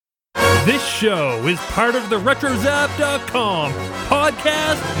This show is part of the RetroZap.com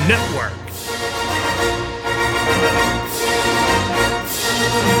podcast network.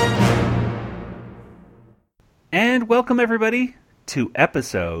 And welcome everybody to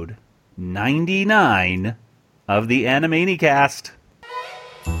episode 99 of the Animaniacs.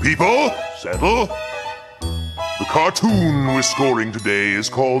 People, settle. The cartoon we're scoring today is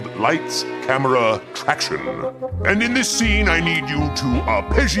called Lights, Camera, Traction. And in this scene, I need you to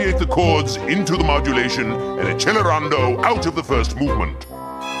arpeggiate the chords into the modulation and accelerando out of the first movement.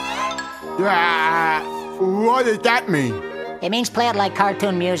 What does that mean? It means play it like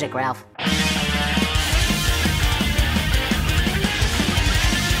cartoon music, Ralph.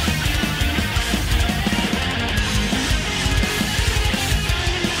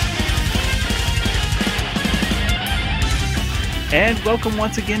 And welcome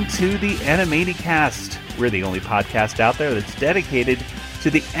once again to the Animaniacs. We're the only podcast out there that's dedicated to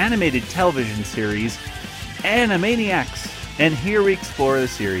the animated television series Animaniacs. And here we explore the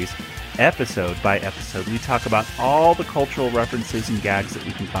series episode by episode. We talk about all the cultural references and gags that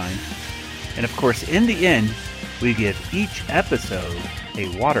we can find. And of course, in the end, we give each episode a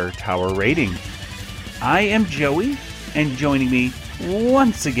water tower rating. I am Joey, and joining me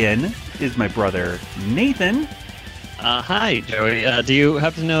once again is my brother Nathan. Hi, Joey. Do you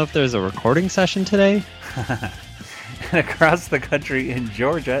happen to know if there's a recording session today? And across the country in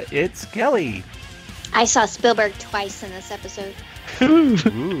Georgia, it's Kelly. I saw Spielberg twice in this episode.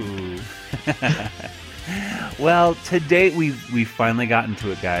 Ooh. Well, today we've finally gotten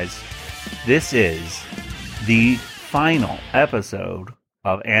to it, guys. This is the final episode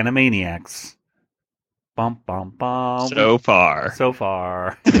of Animaniacs. Bum, bum, bum. So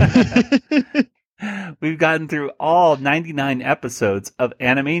far. We've gotten through all 99 episodes of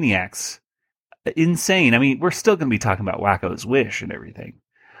Animaniacs. Insane. I mean, we're still going to be talking about Wacko's Wish and everything.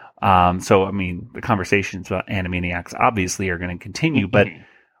 The conversations about Animaniacs obviously are going to continue, but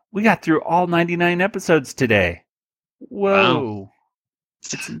we got through all 99 episodes today. Whoa. Wow.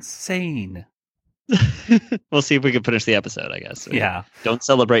 It's insane. We'll see if we can finish the episode, I guess. Yeah. Don't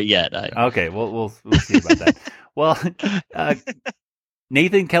celebrate yet. Okay, we'll see about that. Well,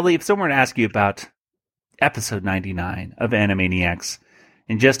 Nathan, Kelly, if someone were to ask you about episode 99 of Animaniacs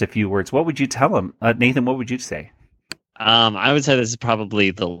in just a few words, what would you tell them? Nathan, what would you say? I would say this is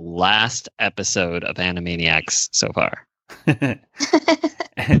probably the last episode of Animaniacs so far.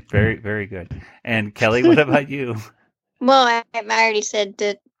 Very, very good. And Kelly, what about you? Well, I already said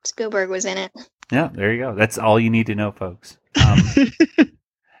that Spielberg was in it. Yeah, there you go. That's all you need to know, folks.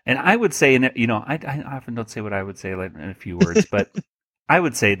 And I would say, I often don't say what I would say in a few words, but I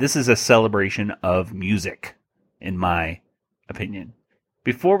would say this is a celebration of music, in my opinion.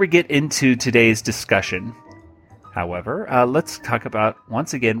 Before we get into today's discussion, however, let's talk about,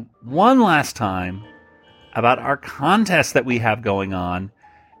 once again, one last time, about our contest that we have going on.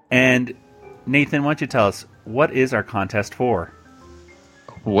 And Nathan, why don't you tell us, what is our contest for?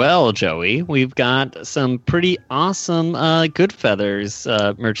 Well, Joey, we've got some pretty awesome Good Feathers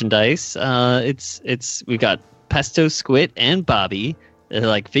merchandise. We've got Pesto, Squid, and Bobby. They're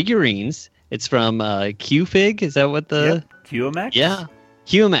like figurines. It's from Q-Fig. Is that what the... Yep. QMX? Yeah.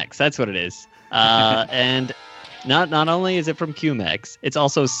 QMX, that's what it is. And not only is it from QMX, it's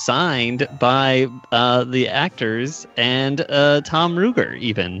also signed by the actors and Tom Ruegger,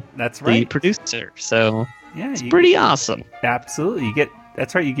 even. That's right. The producer. So yeah, it's pretty awesome. Absolutely.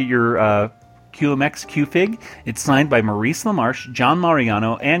 That's right. You get your QMX Q-Fig. It's signed by Maurice LaMarche, John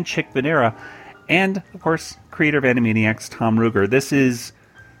Mariano, and Chick Venera. And, of course, creator of Animaniacs, Tom Ruegger. This is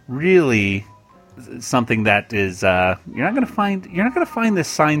really something that is you're not going to find this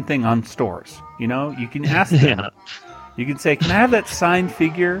signed thing on stores. You can ask them. Yeah. You can say, "Can I have that signed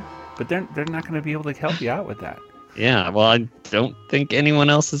figure?" But they're not going to be able to help you out with that. Yeah, well, I don't think anyone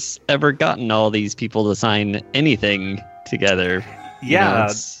else has ever gotten all these people to sign anything together.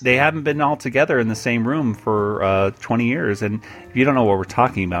 Yeah, they haven't been all together in the same room for 20 years. And if you don't know what we're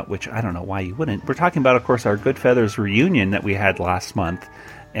talking about, which I don't know why you wouldn't, we're talking about, of course, our Good Feathers reunion that we had last month.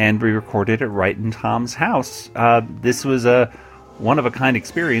 And we recorded it right in Tom's house. This was a one-of-a-kind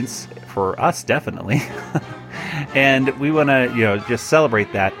experience for us, definitely. And we want to, just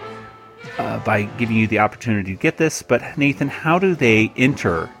celebrate that by giving you the opportunity to get this. But, Nathan, how do they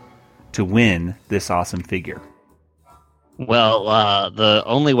enter to win this awesome figure? Well, the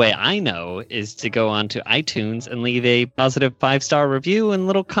only way I know is to go on to iTunes and leave a positive 5-star review and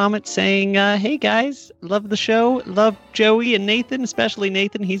little comment saying, hey guys, love the show, love Joey and Nathan, especially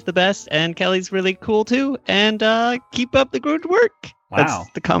Nathan, he's the best, and Kelly's really cool too, and keep up the good work. Wow.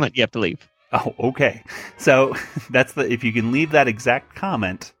 That's the comment you have to leave. Oh, okay. So if you can leave that exact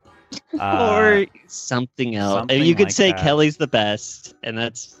comment, Or something else. something You could like say that. Kelly's the best, and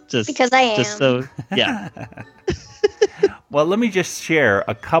that's just Because I am. Just so, yeah. Well, let me just share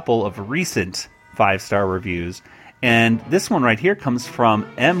a couple of recent 5-star reviews. And this one right here comes from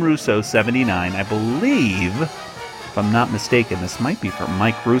M. Russo 79. I believe, if I'm not mistaken, this might be from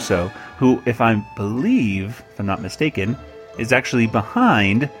Mike Russo, who, if I'm not mistaken, is actually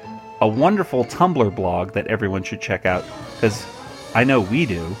behind a wonderful Tumblr blog that everyone should check out, because I know we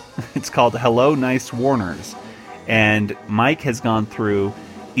do. It's called Hello Nice Warners. And Mike has gone through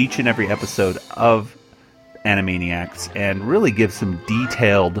each and every episode of Animaniacs and really gives some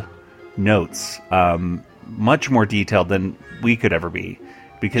detailed notes, much more detailed than we could ever be,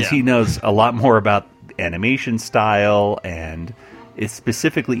 because he knows a lot more about animation style, and it's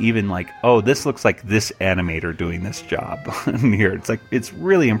specifically even like, oh, this looks like this animator doing this job here. It's like, it's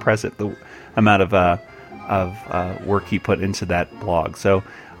really impressive the amount of work he put into that blog. So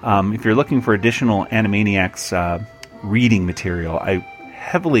if you're looking for additional Animaniacs reading material, I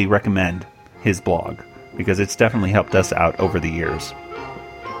heavily recommend his blog, because it's definitely helped us out over the years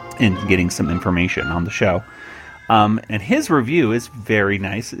in getting some information on the show. And his review is very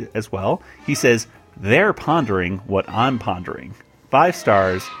nice as well. He says, they're pondering what I'm pondering. 5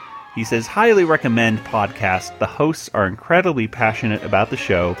 stars. He says, highly recommend podcast. The hosts are incredibly passionate about the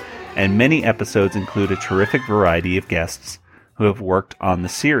show, and many episodes include a terrific variety of guests who have worked on the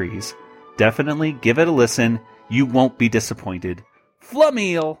series. Definitely give it a listen. You won't be disappointed.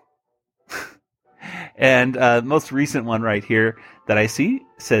 Flameel! And most recent one right here that I see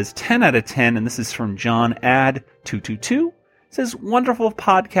says 10 out of 10, and this is from John Ad 222. Says, wonderful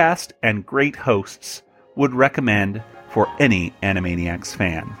podcast and great hosts. Would recommend for any Animaniacs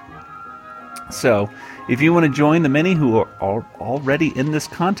fan. So, if you want to join the many who are already in this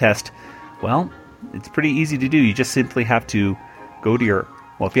contest, well, it's pretty easy to do. You just simply have to go to your,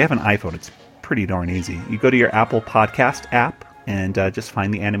 well, if you have an iPhone, it's pretty darn easy. You go to your Apple Podcast app and just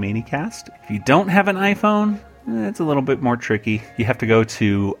find the Animaniacast. If you don't have an iPhone, it's a little bit more tricky. You have to go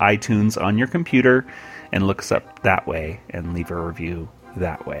to iTunes on your computer and look us up that way and leave a review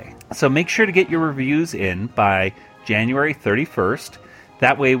that way. So make sure to get your reviews in by January 31st.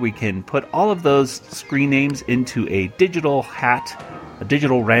 That way we can put all of those screen names into a digital hat, a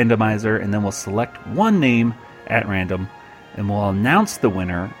digital randomizer, and then we'll select one name at random, and we'll announce the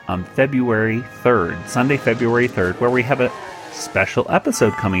winner on February 3rd, Sunday, February 3rd, where we have a special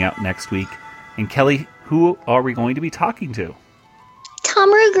episode coming out next week. And Kelly, who are we going to be talking to?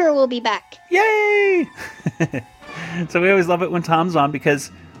 Tom Ruger will be back. Yay! So we always love it when Tom's on,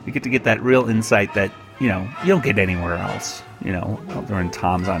 because we get to get that real insight that, you know, you don't get anywhere else, you know, when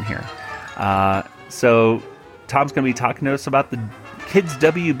Tom's on here. So Tom's going to be talking to us about the kids'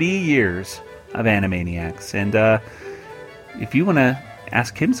 WB years of Animaniacs. And if you want to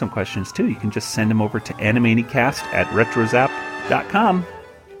ask him some questions too, you can just send him over to animaniacast@retrozap.com.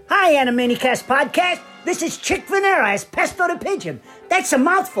 Hi, Animaniacast Podcast. This is Chick Venera as Pesto the Pigeon. That's a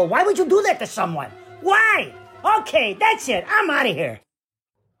mouthful. Why would you do that to someone? Why? Okay, that's it. I'm out of here.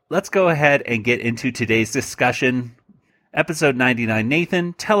 Let's go ahead and get into today's discussion. Episode 99.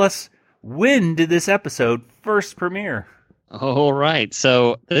 Nathan, tell us, when did this episode first premiere? All right.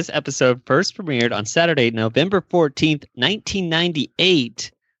 So this episode first premiered on Saturday, November 14th, 1998,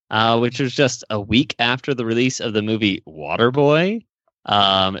 which was just a week after the release of the movie Waterboy.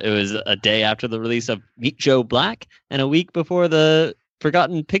 It was a day after the release of Meet Joe Black, and a week before the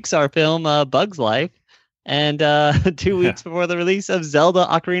forgotten Pixar film Bug's Life, and 2 weeks before the release of Zelda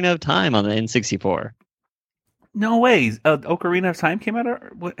Ocarina of Time on the N64. No way. Ocarina of Time came out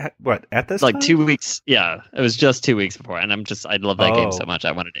at this like time? 2 weeks. Yeah, it was just 2 weeks before, and I love that game so much.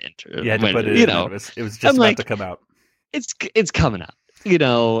 I wanted to enter. Yeah, to put it in. It was just I'm about like, to come out. It's coming up. You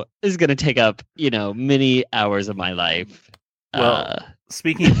know, it's going to take up, many hours of my life. Well,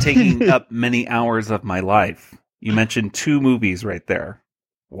 speaking of taking up many hours of my life, you mentioned 2 movies right there.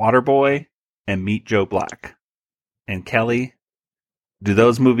 Waterboy and Meet Joe Black. And Kelly, do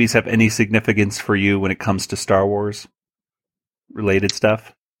those movies have any significance for you when it comes to Star Wars related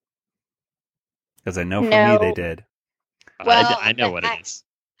stuff? Because I know for me they did. Well, I know what it is.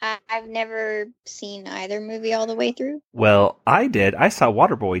 I've never seen either movie all the way through. Well, I did. I saw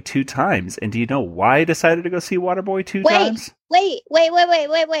Waterboy 2 times. And do you know why I decided to go see Waterboy 2 times? Wait.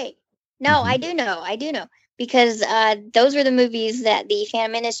 No, I do know. Because those were the movies that the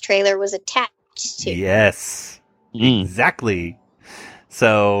Phantom Menace trailer was attached to. Yes. Exactly.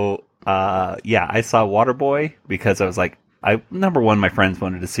 So, I saw Waterboy because I was like, number one, my friends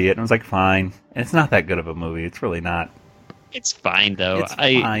wanted to see it. And I was like, fine. And it's not that good of a movie. It's really not. It's fine, though. It's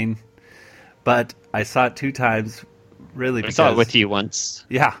fine. But I saw it 2 times really. I saw it with you once.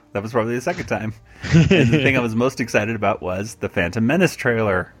 Yeah, that was probably the second time. And the thing I was most excited about was the Phantom Menace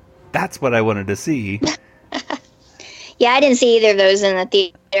trailer. That's what I wanted to see. Yeah, I didn't see either of those in the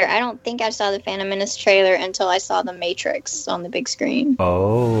theater. I don't think I saw the Phantom Menace trailer until I saw The Matrix on the big screen.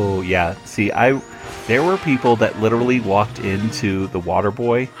 Oh, yeah. See, there were people that literally walked into the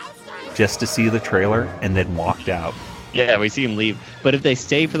Waterboy just to see the trailer and then walked out. Yeah, we see him leave. But if they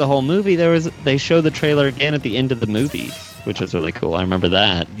stay for the whole movie, they show the trailer again at the end of the movie, which was really cool. I remember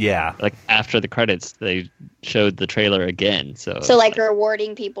that. Yeah. Like after the credits, they showed the trailer again. So like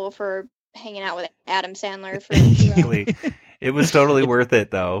rewarding people for hanging out with Adam Sandler. Exactly. It was totally worth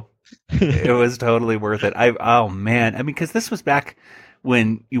it, though. It was totally worth it. Oh man, I mean, because this was back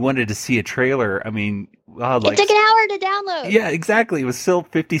when you wanted to see a trailer. I mean, it took an hour to download. Yeah, exactly. It was still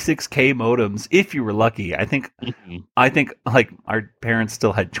 56K modems if you were lucky. I think like our parents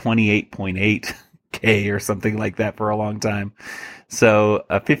still had 28.8K or something like that for a long time. So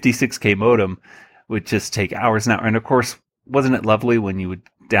a 56K modem would just take hours now. And of course, wasn't it lovely when you would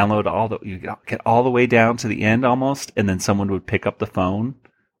download you get all the way down to the end almost, and then someone would pick up the phone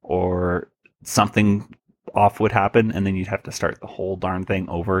or something off would happen, and then you'd have to start the whole darn thing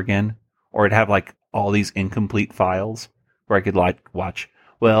over again, or it'd have like all these incomplete files where I could like watch.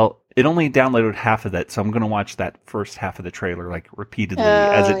 Well, it only downloaded half of that, so I'm going to watch that first half of the trailer like repeatedly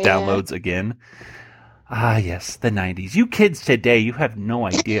as it downloads again. Ah, yes, the 90s. You kids today, you have no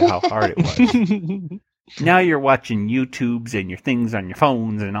idea how hard it was. Now you're watching YouTubes and your things on your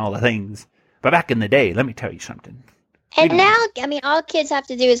phones and all the things. But back in the day, let me tell you something. And now, I mean, all kids have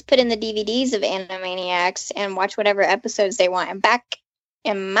to do is put in the DVDs of Animaniacs and watch whatever episodes they want. And back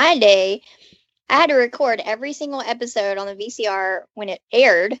in my day, I had to record every single episode on the VCR when it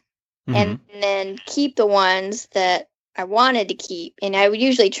aired, and then keep the ones that I wanted to keep. And I would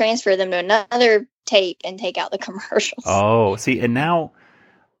usually transfer them to another tape and take out the commercials. Oh, see, and now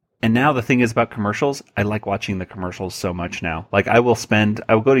the thing is about commercials, I like watching the commercials so much now. Like I will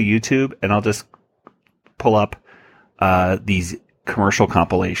go to YouTube and I'll just pull up these commercial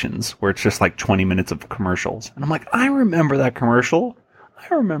compilations where it's just like 20 minutes of commercials. And I'm like, I remember that commercial.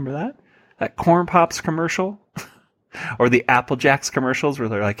 I remember that. That Corn Pops commercial. Or the Apple Jacks commercials where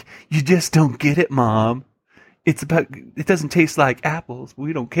they're like, you just don't get it, Mom. It doesn't taste like apples.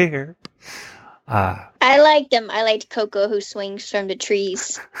 We don't care. I liked them. I liked Coco who swings from the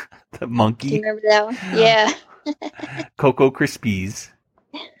trees. The monkey. Do you remember that one? Yeah. Cocoa Krispies.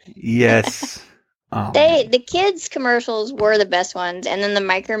 Yes. Oh, the kids commercials were the best ones, and then the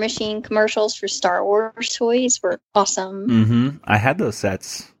Micro Machine commercials for Star Wars toys were awesome. Mm-hmm. I had those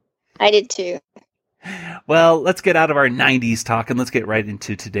sets. I did too. Well, let's get out of our 90s talk and let's get right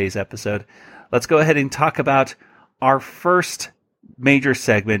into today's episode. Let's go ahead and talk about our first major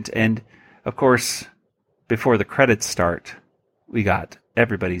segment. And, of course, before the credits start, we got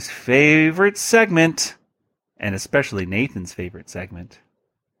everybody's favorite segment, and especially Nathan's favorite segment.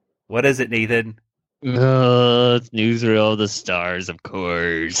 What is it, Nathan? It's Newsreel of the Stars, of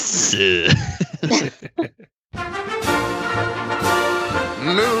course.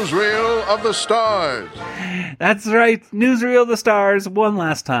 Newsreel of the Stars. That's right, Newsreel of the Stars, one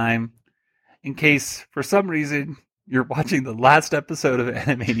last time. In case, for some reason, you're watching the last episode of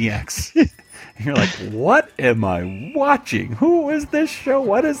Animaniacs. And you're like, what am I watching? Who is this show?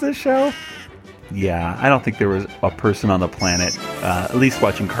 What is this show? Yeah, I don't think there was a person on the planet, at least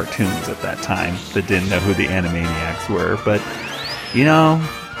watching cartoons at that time, that didn't know who the Animaniacs were. But, you know,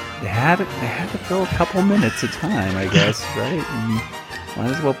 they had to fill a couple minutes of time, I guess, right? And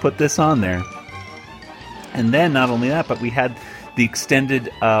might as well put this on there. And then, not only that, but we had the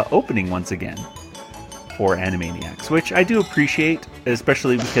extended opening once again for Animaniacs, which I do appreciate,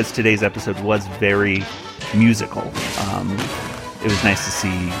 especially because today's episode was very musical. It was nice to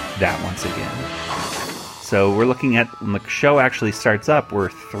see that once again. So we're looking at, when the show actually starts up, we're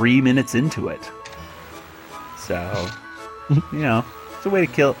 3 minutes into it. So, you know, it's a way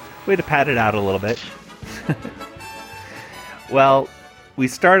to pad it out a little bit. Well, we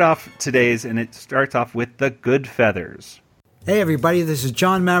start off today's, and it starts off with the Good Feathers. Hey everybody, this is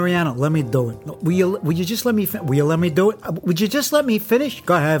John Mariano. Let me do it. Will you just let me will you let me do it? Would you just let me finish?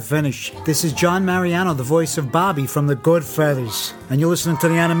 Go ahead, finish. This is John Mariano, the voice of Bobby from the Good Feathers. And you're listening to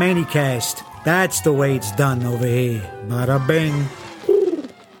the Animaniacast. That's the way it's done over here. Bada bing.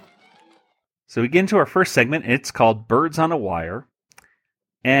 So we get into our first segment, and it's called Birds on a Wire.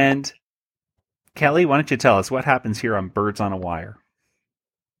 And Kelly, why don't you tell us what happens here on Birds on a Wire?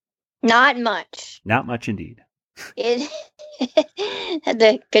 Not much. Not much indeed. The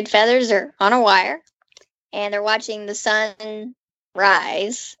Good Feathers are on a wire, and they're watching the sun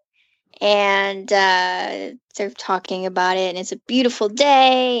rise. and they're talking about it, and it's a beautiful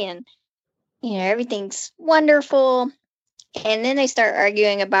day, and everything's wonderful. And then they start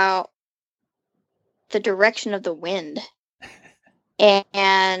arguing about the direction of the wind.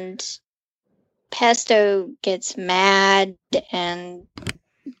 And Pesto gets mad and,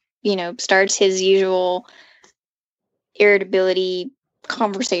 starts his usual irritability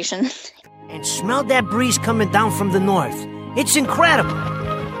conversation. And smell that breeze coming down from the north. It's incredible.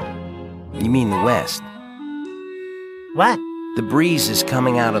 You mean the west? What? The breeze is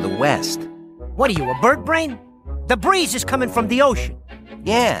coming out of the west. What are you, a bird brain? The breeze is coming from the ocean.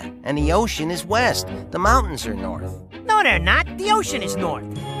 Yeah, and the ocean is west. The mountains are north. No, they're not. The ocean is north.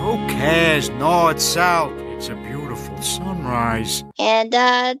 Who cares? North, south. It's a beautiful sunrise. And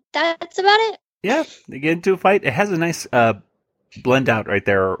that's about it. Yeah, they get into a fight. It has a nice blend out right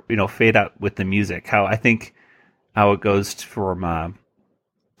there, fade out with the music. How it goes from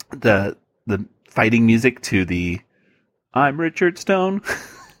the fighting music to the I'm Richard Stone,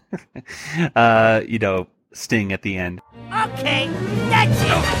 sting at the end. Okay, that's it.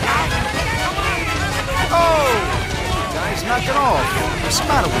 Oh! Guys, knock it off. What's the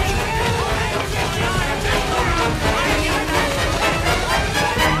matter with you?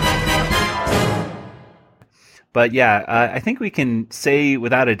 But yeah, I think we can say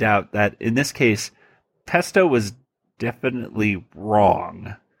without a doubt that in this case, Pesto was definitely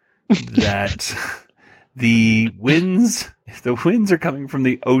wrong. That the winds are coming from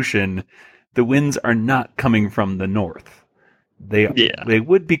the ocean. The winds are not coming from the north. They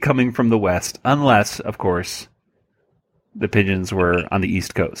would be coming from the west, unless, of course, the pigeons were on the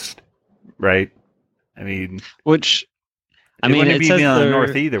east coast, right? I mean, it wouldn't be on the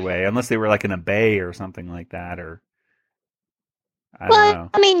north either way, unless they were like in a bay or something like that, or I don't know.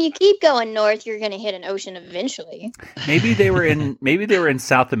 I mean, you keep going north, you're going to hit an ocean eventually. Maybe they were in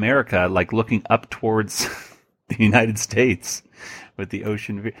South America, like looking up towards the United States with the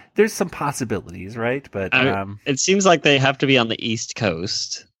ocean. There's some possibilities, right? But it seems like they have to be on the East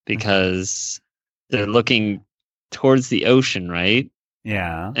Coast because they're looking towards the ocean, right?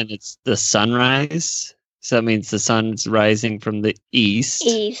 Yeah. And it's the sunrise. So that means the sun's rising from the east.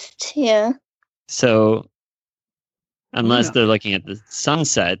 East, yeah. So unless they're looking at the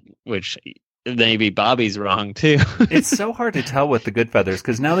sunset, which maybe Bobby's wrong too. It's so hard to tell with the Goodfeathers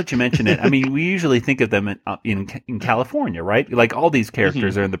because now that you mention it, I mean, we usually think of them in California, right? Like all these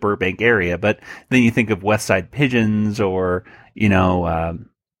characters are in the Burbank area, but then you think of West Side Pigeons or Pigeon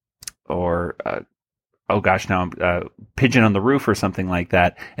on the Roof or something like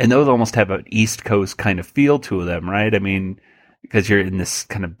that, and those almost have an East Coast kind of feel to them, right? I mean, because you're in this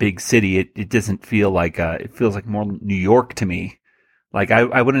kind of big city, it doesn't feel like it feels like more New York to me. Like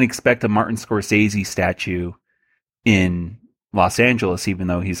I wouldn't expect a Martin Scorsese statue in Los Angeles, even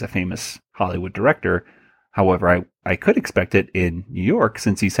though he's a famous Hollywood director. However, I could expect it in New York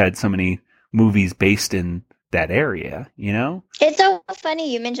since he's had so many movies based in that area, It's so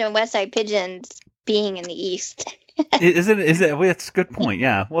funny you mentioned West Side Pigeons being in the East. Is it? Well, that's a good point.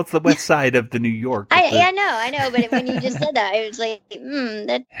 Yeah. Well, it's the west side of the New York. I know. But when you just said that, I was like,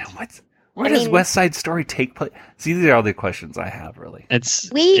 that. Where does West Side Story take place? See, these are all the questions I have. Really,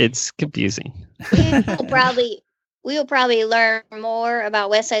 it's confusing. We will probably learn more about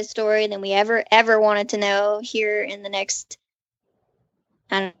West Side Story than we ever wanted to know here in the next,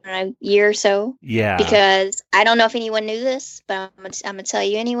 I don't know, year or so. Yeah. Because I don't know if anyone knew this, but I'm gonna tell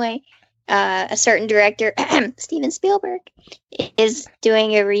you anyway. A certain director, Steven Spielberg, is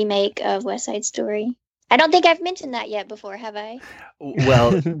doing a remake of West Side Story. I don't think I've mentioned that yet before, have I?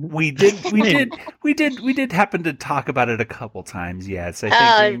 Well, we did happen to talk about it a couple times. Yes,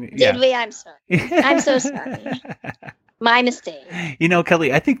 I think. Did we? I'm sorry. I'm so sorry. My mistake.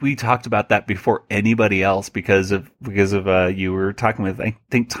 Kelly, I think we talked about that before anybody else because of you were talking with I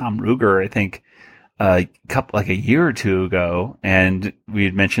think Tom Ruger. I think a year or two ago, and we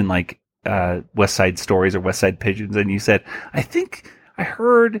had mentioned West Side Stories or West Side Pigeons, and you said, I think I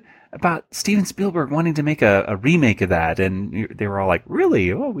heard about Steven Spielberg wanting to make a remake of that, and they were all like,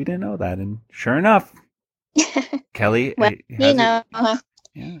 really? Oh, we didn't know that. And sure enough, Kelly, well,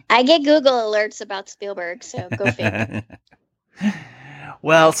 I get Google alerts about Spielberg, so go figure.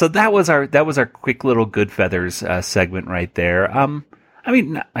 Well, so that was our quick little Goodfeathers segment right there. I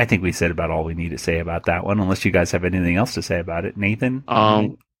mean, I think we said about all we need to say about that one, unless you guys have anything else to say about it. Nathan?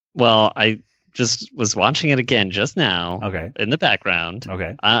 Well, I just was watching it again just now. Okay. In the background.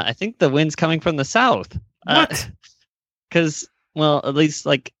 Okay. I think the wind's coming from the south. What? Because, at least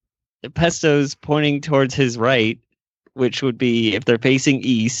Pesto's pointing towards his right, which would be if they're facing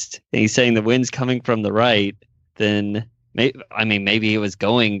east, and he's saying the wind's coming from the right, then maybe it was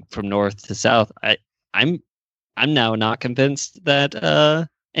going from north to south. I'm now not convinced that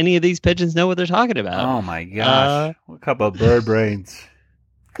any of these pigeons know what they're talking about. Oh my gosh! A couple of bird brains.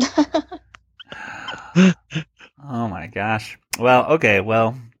 Oh my gosh. Well, okay.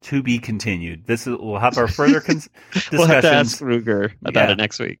 Well, to be continued. We'll have our further discussions. We'll have to ask Ruger about it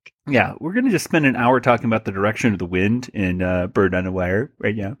next week. Yeah, we're going to just spend an hour talking about the direction of the wind in Bird on a Wire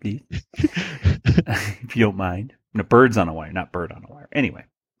right now, please. If you don't mind. No, Birds on a Wire, not Bird on a Wire. Anyway.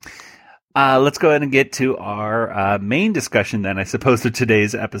 Let's go ahead and get to our main discussion then, I suppose, of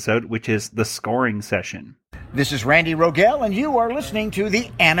today's episode, which is the scoring session. This is Randy Rogel, and you are listening to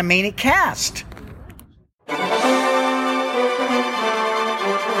the Animaniacs Cast.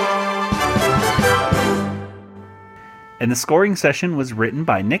 And the scoring session was written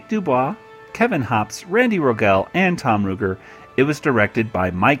by Nick Dubois, Kevin Hops, Randy Rogel, and Tom Ruger. It was directed by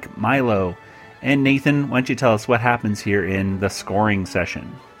Mike Milo. And Nathan, why don't you tell us what happens here in the scoring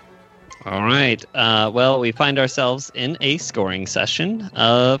session? All right. Well, we find ourselves in a scoring session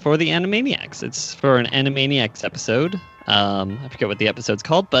for the Animaniacs. It's for an Animaniacs episode. I forget what the episode's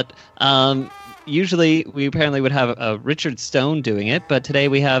called, but usually we apparently would have Richard Stone doing it, but today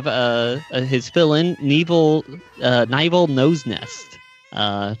we have his fill-in, Nivel Nose Nest.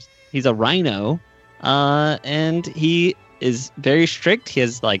 He's a rhino, and he is very strict. He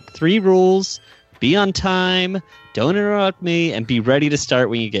has like 3 rules. Be on time, don't interrupt me, and be ready to start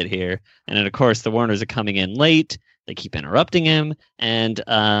when you get here. And then, of course, the Warners are coming in late. They keep interrupting him. And,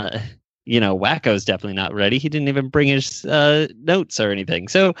 Wacko's definitely not ready. He didn't even bring his notes or anything.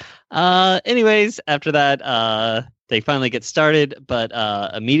 So, anyways, after that, they finally get started, but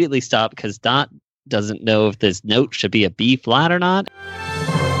immediately stop because Dot doesn't know if this note should be a B flat or not.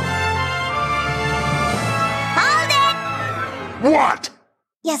 Hold it! What?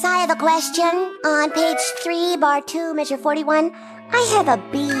 Yes, I have a question. On page 3, bar 2, measure 41, I have a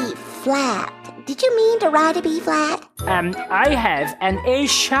B flat. Did you mean to write a B flat? I have an A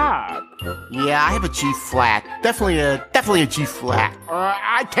sharp. Yeah, I have a G flat. Definitely a G flat.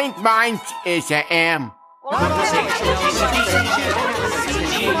 I think mine is an M.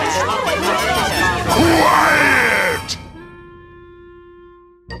 Quiet!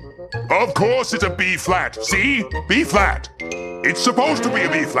 Of course it's a B flat. See? B flat. It's supposed to be a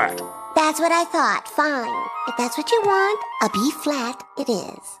B flat. That's what I thought. Fine. If that's what you want, a B flat it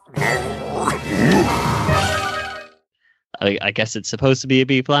is. I guess it's supposed to be a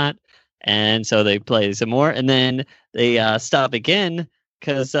B flat. And so they play some more, and then they stop again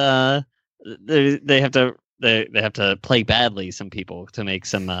because they have to play badly. Some people to make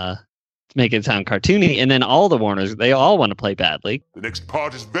it sound cartoony, and then all the Warners they all want to play badly. The next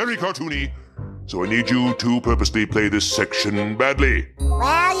part is very cartoony, so I need you to purposely play this section badly.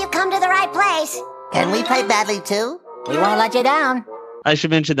 Well, you come to the right place. Can we play badly too? We won't let you down. I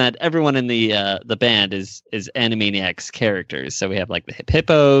should mention that everyone in the band is Animaniacs characters. So we have like the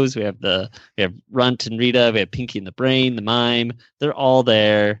Hippos, we have Runt and Rita, we have Pinky and the Brain, the Mime. They're all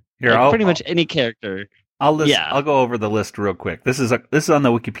there. Here, like pretty much any character. I'll go over the list real quick. This is on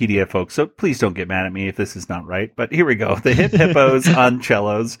the Wikipedia, folks. So please don't get mad at me if this is not right. But here we go. The Hippos on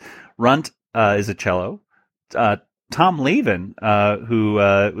cellos. Runt is a cello. Tom Lavin, who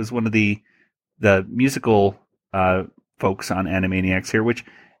was one of the musical folks on Animaniacs here, which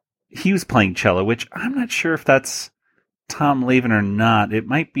he was playing cello, which I'm not sure if that's Tom Lavin or not. It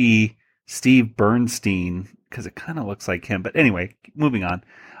might be Steve Bernstein because it kind of looks like him. But anyway, moving on.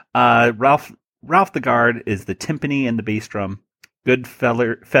 Ralph the Guard is the timpani and the bass drum. Good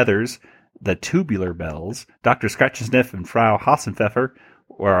Feathers, the tubular bells. Dr. Scratch and Sniff and Frau Hassenpfeffer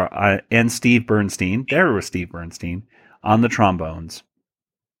and Steve Bernstein. There was Steve Bernstein on the trombones.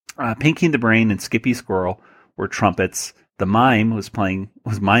 Pinky and the Brain and Skippy Squirrel were trumpets. The Mime was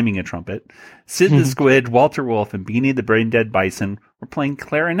miming a trumpet. Sid the Squid, Walter Wolf, and Beanie the Brain Dead Bison were playing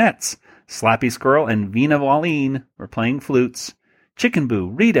clarinets. Slappy Squirrel and Vina Wallin were playing flutes. Chicken Boo,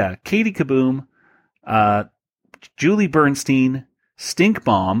 Rita, Katie Kaboom, Julie Bernstein, Stink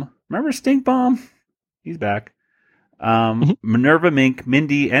Bomb. Remember Stink Bomb? He's back. Minerva Mink,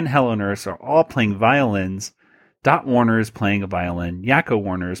 Mindy, and Hello Nurse are all playing violins. Dot Warner is playing a violin. Yakko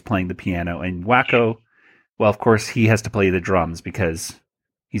Warner is playing the piano. And Wacko, well, of course, he has to play the drums because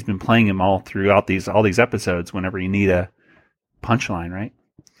he's been playing them all throughout all these episodes whenever you need a punchline, right?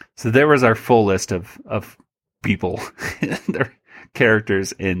 So there was our full list of people, their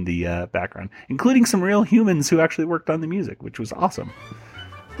characters in the background, including some real humans who actually worked on the music, which was awesome.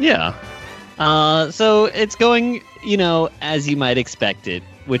 Yeah. So it's going, as you might expect it,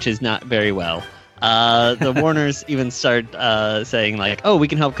 which is not very well. The Warners even start saying like, "Oh, we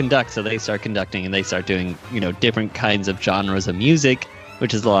can help conduct." So they start conducting, and they start doing different kinds of genres of music,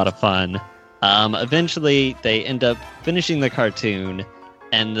 which is a lot of fun. Eventually, they end up finishing the cartoon,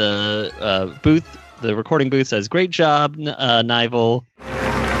 and the recording booth says, "Great job, Nivel."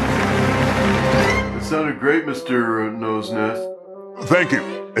 It sounded great, Mr. Nose Nest. Thank you.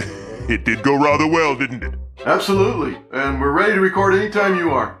 It did go rather well, didn't it? Absolutely, and we're ready to record anytime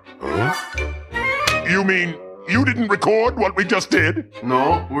you are. You mean you didn't record what we just did?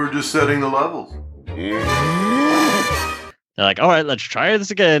 No, we're just setting the levels. They're like, all right, let's try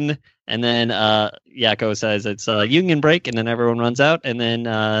this again. And then Yakko says it's a union break, and then everyone runs out. And then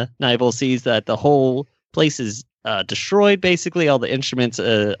Nibel sees that the whole place is destroyed, basically. All the instruments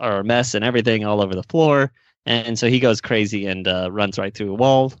are a mess and everything all over the floor. And so he goes crazy and runs right through a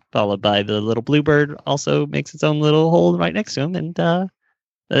wall, followed by the little bluebird also makes its own little hole right next to him. And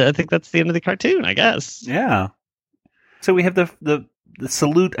I think that's the end of the cartoon, I guess. Yeah. So we have the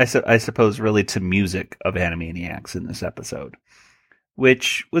salute, I suppose, really to music of Animaniacs in this episode,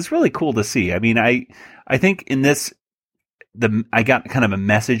 which was really cool to see. I mean, I think in this, I got kind of a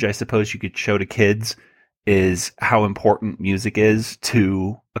message, I suppose, you could show to kids is how important music is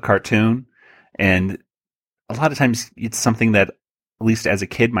to a cartoon. And a lot of times it's something that, at least as a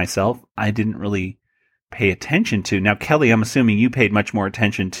kid myself, I didn't really pay attention to. Now, Kelly, I'm assuming you paid much more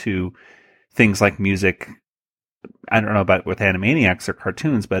attention to things like music. I don't know about with Animaniacs or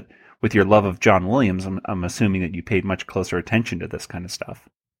cartoons, but with your love of John Williams, I'm assuming that you paid much closer attention to this kind of stuff.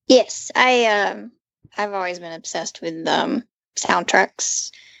 Yes, I've always been obsessed with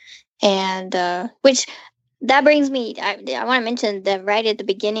soundtracks, and which that brings me. I want to mention that right at the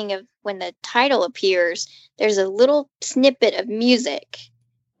beginning of when the title appears, there's a little snippet of music,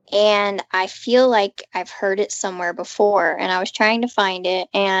 and I feel like I've heard it somewhere before, and I was trying to find it,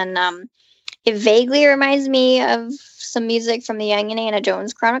 and it vaguely reminds me of some music from the Young Indiana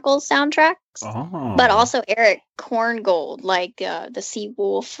Jones Chronicles soundtracks, but also Eric Korngold, like the Sea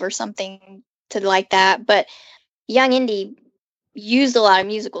Wolf or something like that. But Young Indy used a lot of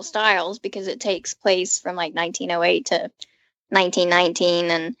musical styles because it takes place from like 1908 to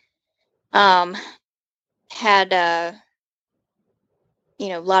 1919, and had a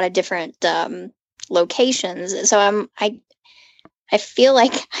lot of different locations. So I feel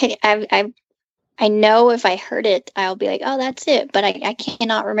like I know if I heard it, I'll be like, oh, that's it. But I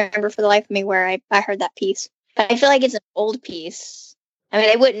cannot remember for the life of me where I heard that piece. But I feel like it's an old piece. I mean,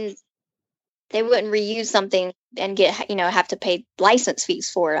 they wouldn't reuse something and have to pay license fees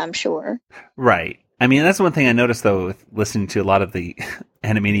for it, I'm sure. Right. I mean, that's one thing I noticed, though, with listening to a lot of the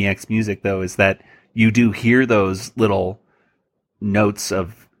Animaniacs music, though, is that you do hear those little notes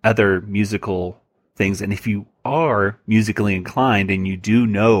of other musical things. And if you are musically inclined and you do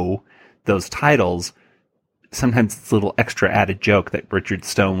know those titles, sometimes it's a little extra added joke that Richard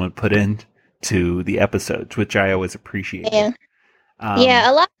Stone would put into the episodes, which I always appreciate. Yeah.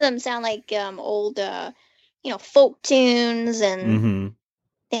 A lot of them sound like old, folk tunes and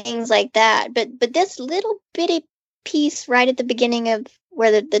things like that. But this little bitty piece right at the beginning of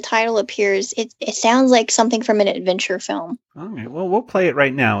where the title appears, it sounds like something from an adventure film. All right. Well, we'll play it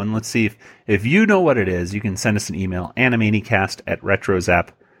right now, and let's see if you know what it is. You can send us an email,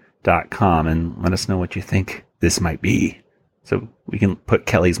 animaniacast@retrozap.com, and let us know what you think this might be, so we can put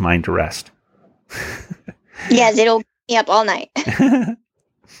Kelly's mind to rest. Yes, it'll keep me up all night.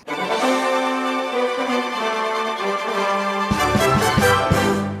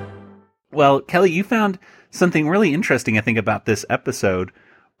 Well, Kelly, you found something really interesting, I think, about this episode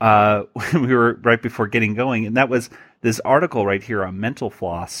when we were right before getting going, and that was this article right here on mental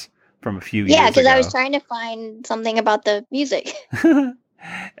floss from a few years ago. Yeah, because I was trying to find something about the music.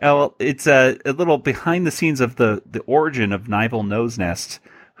 Well, it's a little behind the scenes of the origin of Nivel Nose Nest,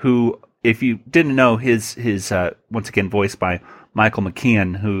 who, if you didn't know, his once again voiced by Michael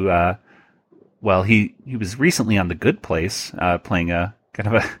McKean, who he was recently on The Good Place, playing a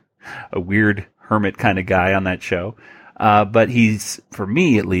kind of a weird hermit kind of guy on that show. But he's, for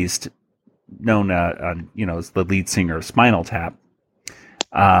me at least, known as the lead singer of Spinal Tap.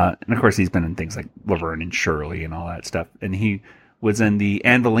 And of course he's been in things like Laverne and Shirley and all that stuff. And he was in the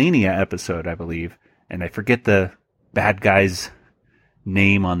Anvilania episode, I believe. And I forget the bad guy's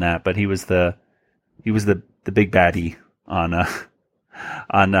name on that, but he was the big baddie on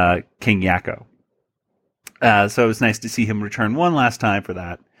King Yakko. So it was nice to see him return one last time for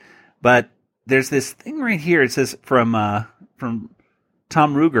that. But there's this thing right here. It says from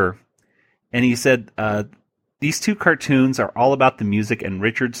Tom Ruger, and he said, these two cartoons are all about the music and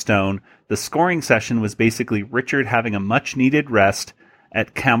Richard Stone. The scoring session was basically Richard having a much-needed rest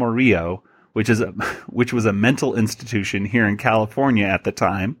at Camarillo which was a mental institution here in California at the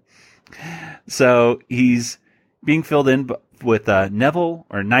time. So he's being filled in with Nivel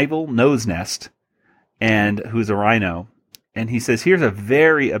Nose Nest, and who's a rhino. And he says, here's a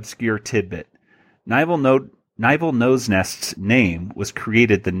very obscure tidbit. Nivel Nose Nest's name was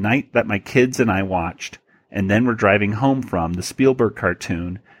created the night that my kids and I watched, and then were driving home from the Spielberg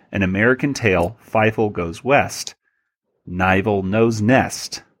cartoon, An American Tail, Fievel Goes West. Nivel Nose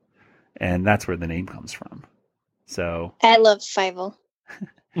Nest. And that's where the name comes from. So I love Fievel.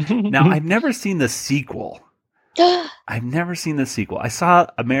 Now, I've never seen the sequel. I saw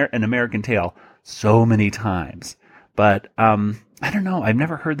An American Tail so many times. But I don't know. I've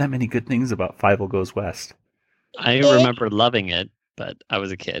never heard that many good things about Fievel Goes West. I remember loving it, but I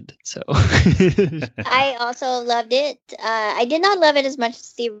was a kid, so. I also loved it. I did not love it as much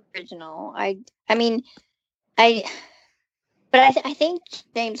as the original. I think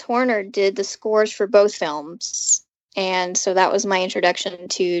James Horner did the scores for both films, and so that was my introduction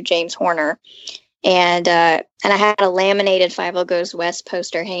to James Horner. And I had a laminated Fievel Goes West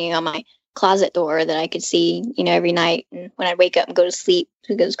poster hanging on my closet door that I could see, every night. And when I wake up and go to sleep,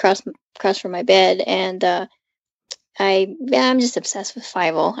 it goes across from my bed. And I'm just obsessed with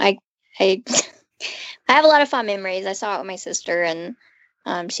Fievel. I have a lot of fond memories. I saw it with my sister, and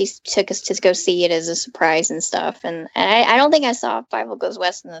she took us to go see it as a surprise and stuff. And I don't think I saw Fievel Goes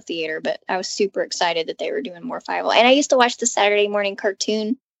West in the theater, but I was super excited that they were doing more Fievel. And I used to watch the Saturday morning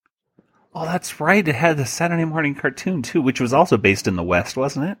cartoon. Oh, that's right. It had the Saturday morning cartoon, too, which was also based in the West,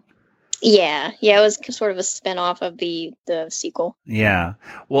 wasn't it? Yeah, it was sort of a spin-off of the sequel. Yeah.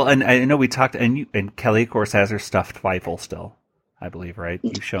 Well, and I know we talked, and Kelly, of course, has her stuffed Fievel still, I believe, right?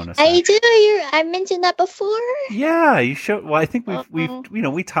 You've shown us that. I do. I mentioned that before. Yeah, you showed. Well, I think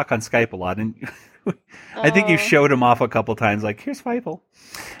we talk on Skype a lot, and I think you showed him off a couple times. Like, here's Fievel.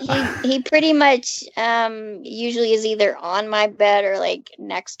 He pretty much usually is either on my bed or like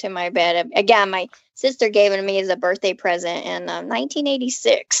next to my bed. Again, my sister gave it to me as a birthday present in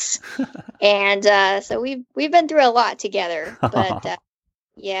 1986, and so we've been through a lot together. But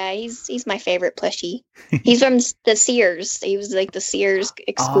yeah, he's my favorite plushie. He's from the Sears. He was like the Sears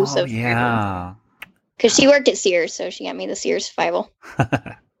exclusive. Oh, yeah. Because she worked at Sears, so she got me the Sears Fievel.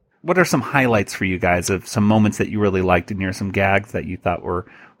 What are some highlights for you guys of some moments that you really liked, and here are some gags that you thought were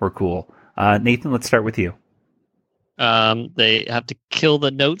cool? Nathan, let's start with you. They have to kill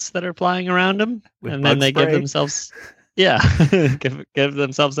the notes that are flying around them, With and then bug they spray? give themselves, give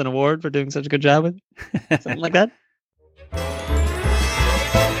themselves an award for doing such a good job with something like that.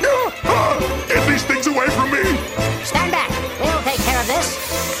 Get these things away from me! Stand back. We'll take care of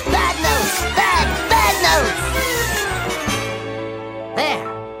this. Bad notes. Bad notes. There.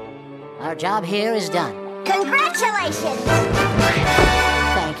 Our job here is done. Congratulations!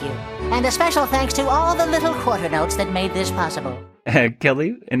 Thank you. And a special thanks to all the little quarter notes that made this possible.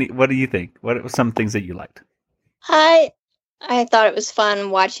 Kelly, what do you think? What were some things that you liked? I thought it was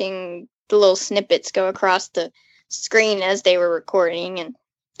fun watching the little snippets go across the screen as they were recording, and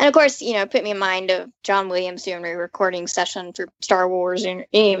of course, put me in mind of John Williams doing a recording session for Star Wars and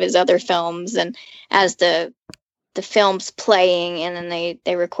any of his other films, and as the film's playing, and then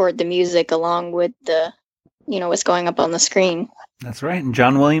they record the music along with the what's going up on the screen. That's right. And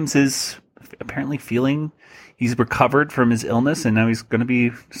John Williams is apparently he's recovered from his illness, and now he's going to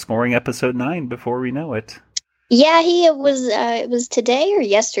be scoring episode 9 before we know it. Yeah, it was today or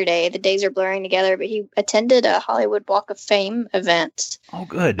yesterday. The days are blurring together, but he attended a Hollywood Walk of Fame event. Oh,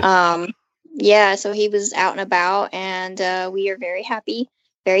 good. Yeah, so he was out and about, and we are very happy,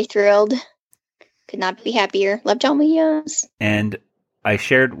 very thrilled. Could not be happier. Love John Williams. And I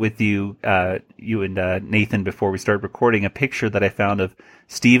shared with you, you and Nathan, before we started recording, a picture that I found of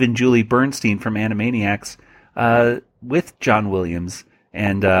Steve and Julie Bernstein from Animaniacs with John Williams.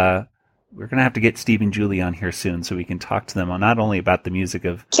 And we're going to have to get Steve and Julie on here soon so we can talk to them on not only about the music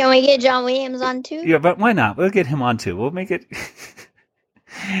of... Can we get John Williams on too? Yeah, but why not? We'll get him on too. We'll make it...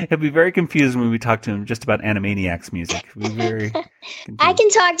 He'll be very confused when we talk to him just about Animaniacs music. He'll be very I can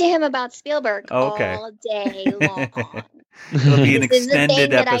talk to him about Spielberg all day long. It'll be an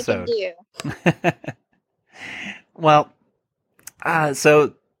extended episode. Well,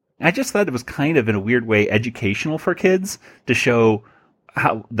 so I just thought it was kind of, in a weird way, educational for kids to show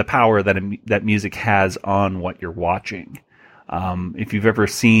how the power that music has on what you're watching. If you've ever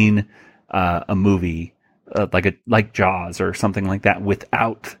seen a movie like Jaws or something like that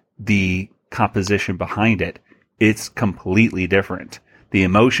without the composition behind it, it's completely different. The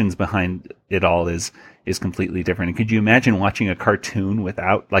emotions behind it all is completely different. And could you imagine watching a cartoon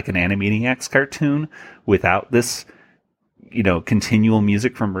without, like an Animaniacs cartoon, without this continual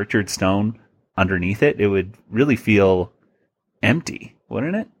music from Richard Stone underneath it, it would really feel empty,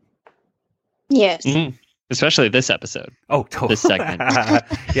 wouldn't it? Yes. Mm-hmm. Especially this episode. Oh, totally. This segment.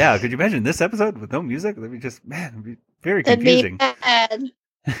 Yeah, could you imagine this episode with no music? That'd be it'd be very confusing. That'd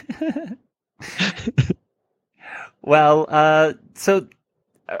be bad. Well, so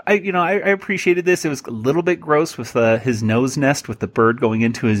I appreciated this. It was a little bit gross with his nose nest with the bird going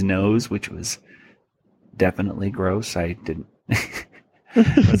into his nose, which was definitely gross. I didn't.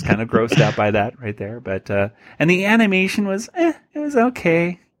 was kind of grossed out by that right there, but and the animation was it was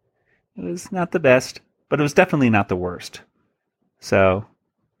okay. It was not the best, but it was definitely not the worst. So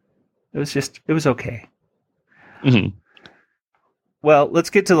it was okay. Mm-hmm. Well, let's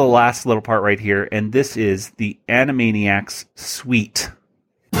get to the last little part right here, and this is the Animaniacs Suite.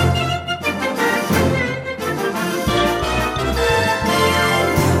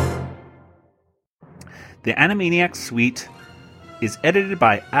 The Animaniacs Suite is edited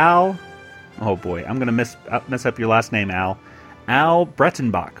by Al. Oh boy, I'm going to mess up your last name, Al. Al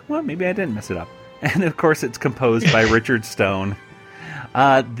Brettenbach. Well, maybe I didn't mess it up. And of course, it's composed by Richard Stone.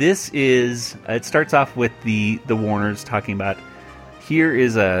 It starts off with the Warners talking about, here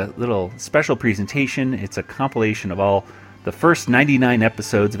is a little special presentation. It's a compilation of all the first 99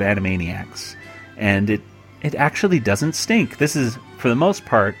 episodes of Animaniacs. And it actually doesn't stink. This is, for the most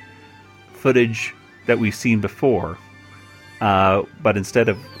part, footage that we've seen before. But instead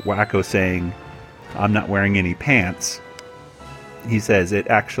of Wacko saying, I'm not wearing any pants, he says it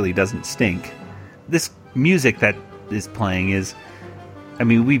actually doesn't stink. This music that is playing is,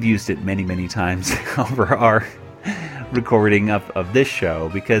 we've used it many, many times over our recording of this show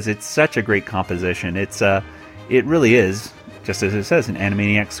because it's such a great composition. It really is, just as it says, an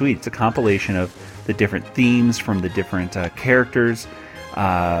Animaniacs Suite. It's a compilation of the different themes from the different characters,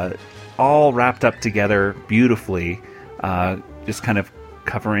 all wrapped up together beautifully, just kind of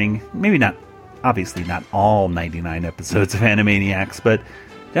covering, obviously not all 99 episodes of Animaniacs, but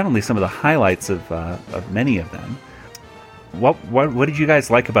definitely some of the highlights of many of them. What did you guys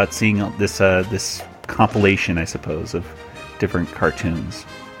like about seeing this compilation, I suppose, of different cartoons?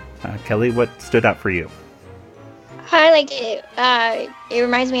 Kelly, what stood out for you? I like it. It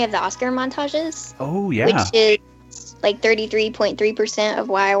reminds me of the Oscar montages. Oh, yeah. Which is like 33.3% of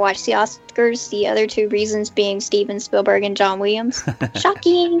why I watch the Oscars. The other two reasons being Steven Spielberg and John Williams.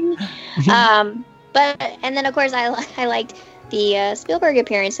 Shocking. And then, of course, I liked the Spielberg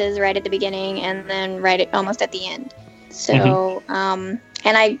appearances right at the beginning and then almost at the end. So, and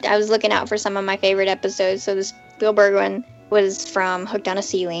I was looking out for some of my favorite episodes. So the Spielberg one was from Hooked on a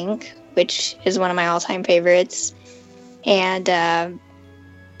Ceiling, which is one of my all-time favorites. And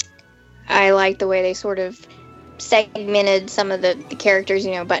I like the way they sort of segmented some of the characters.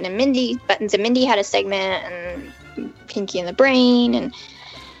 Buttons and Mindy had a segment, and Pinky and the Brain, and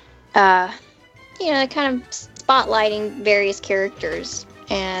kind of spotlighting various characters.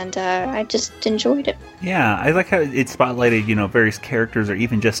 And I just enjoyed it. Yeah, I like how it spotlighted, various characters or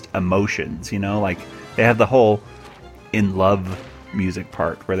even just emotions, like they have the whole In Love music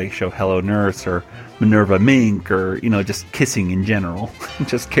part where they show Hello Nurse or Minerva Mink or, just kissing in general.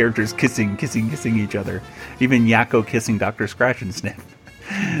 Just characters kissing each other. Even Yakko kissing Dr. Scratch and Sniff.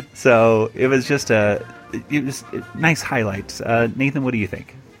 So it was just nice highlights. Nathan, what do you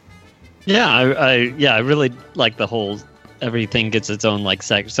think? Yeah, I really like the whole everything gets its own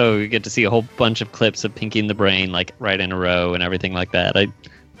seg. So you get to see a whole bunch of clips of Pinky and the Brain right in a row and everything like that. I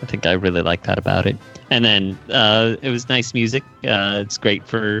think I really like that about it. And then it was nice music. It's great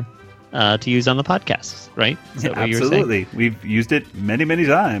for to use on the podcast, right? Is that what you were saying? Absolutely. We've used it many, many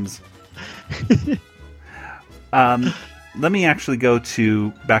times. Let me actually go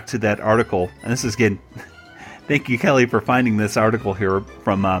back to that article. And this is again, thank you, Kelly, for finding this article here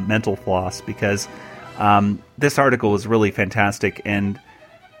from Mental Floss, because this article is really fantastic. And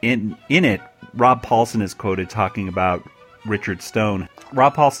in it, Rob Paulson is quoted talking about Richard Stone.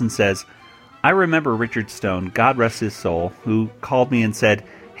 Rob Paulson says, I remember Richard Stone, God rest his soul, who called me and said,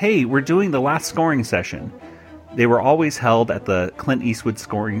 hey, we're doing the last scoring session. They were always held at the Clint Eastwood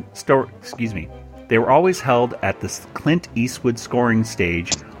scoring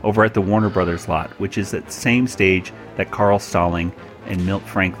stage over at the Warner Brothers lot, which is that same stage that Carl Stalling and Milt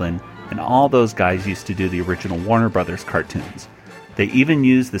Franklin and all those guys used to do the original Warner Brothers cartoons. They even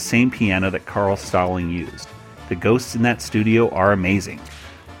used the same piano that Carl Stalling used. The ghosts in that studio are amazing.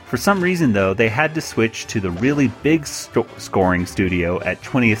 For some reason, though, they had to switch to the really big scoring studio at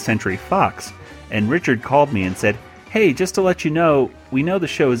 20th Century Fox, and Richard called me and said, hey, just to let you know, we know the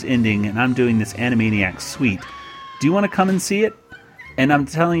show is ending and I'm doing this Animaniacs Suite. Do you want to come and see it? And I'm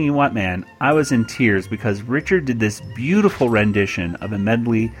telling you what, man, I was in tears because Richard did this beautiful rendition of a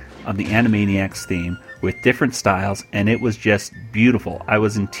medley of the Animaniacs theme with different styles, and it was just beautiful. I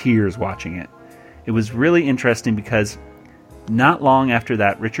was in tears watching it. It was really interesting because not long after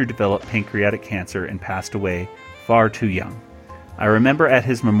that, Richard developed pancreatic cancer and passed away far too young. I remember at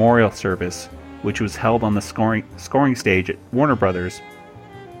his memorial service, which was held on the scoring stage at Warner Brothers,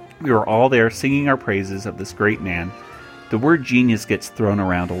 we were all there singing our praises of this great man. The word genius gets thrown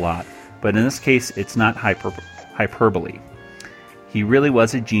around a lot, but in this case, it's not hyperbole. He really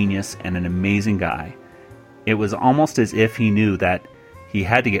was a genius and an amazing guy. It was almost as if he knew that he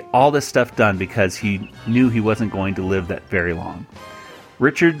had to get all this stuff done because he knew he wasn't going to live that very long.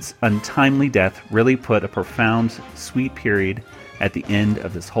 Richard's untimely death really put a profound, sweet period at the end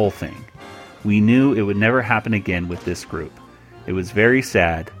of this whole thing. We knew it would never happen again with this group. It was very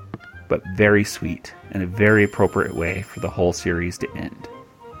sad, but very sweet, and a very appropriate way for the whole series to end.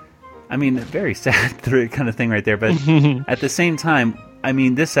 I mean, very sad kind of thing right there, but at the same time, I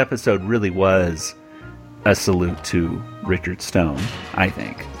mean, this episode really was a salute to Richard Stone, I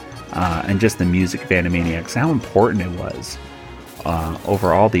think, and just the music of Animaniacs, how important it was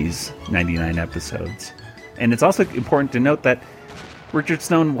over all these 99 episodes. And it's also important to note that Richard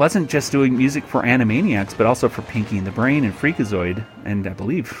Stone wasn't just doing music for Animaniacs, but also for Pinky and the Brain and Freakazoid, and I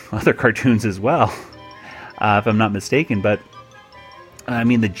believe other cartoons as well, if I'm not mistaken. But, I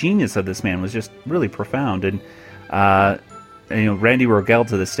mean, the genius of this man was just really profound. And, Randy Rogel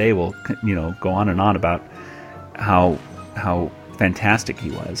to this day will, go on and on about how fantastic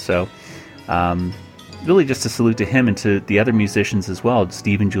he was. So, really just a salute to him and to the other musicians as well,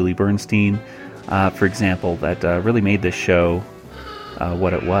 Steve and Julie Bernstein, for example, that really made this show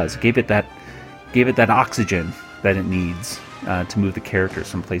what it was. Gave it that oxygen that it needs to move the characters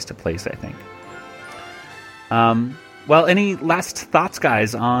from place to place, I think. Well, any last thoughts,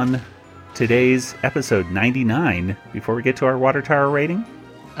 guys, on today's episode 99 before we get to our Water Tower rating?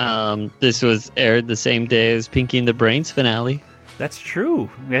 This was aired the same day as Pinky and the Brain's finale. That's true.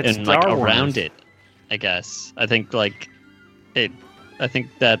 We had and Star like Wars. Around it, I guess. I think that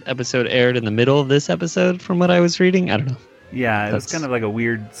episode aired in the middle of this episode from what I was reading. I don't know. Yeah, it was kind of like a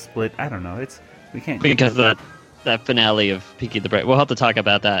weird split. I don't know. We can't because that finale of Pinky and the Brain. We'll have to talk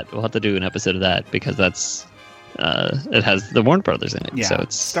about that. We'll have to do an episode of that because that's it has the Warner Brothers in it. Yeah, so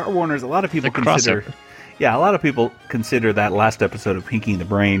it's Star Warners. A lot of people consider that last episode of Pinky and the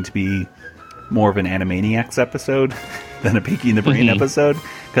Brain to be more of an Animaniacs episode than a Pinky and the Brain episode,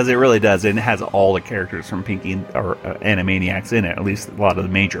 because it really does, and it has all the characters from Pinky or Animaniacs in it. At least a lot of the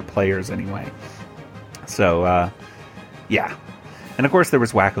major players, anyway. So. Yeah. And of course there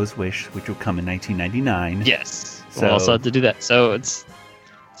was Wacko's Wish, which would come in 1999. Yes. So we'll also have to do that. So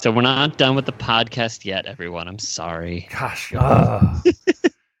we're not done with the podcast yet, everyone. I'm sorry. Gosh. I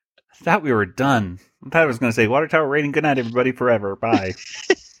thought we were done. I thought I was going to say Water Tower rating. Good night, everybody, forever. Bye.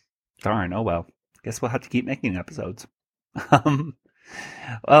 Darn. Oh, well. Guess we'll have to keep making episodes.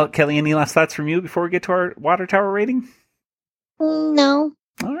 Well, Kelly, any last thoughts from you before we get to our Water Tower rating? No.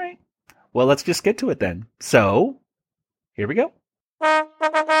 All right. Well, let's just get to it then. So, here we go.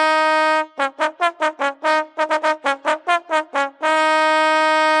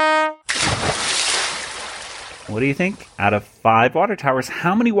 What do you think? Out of 5 water towers,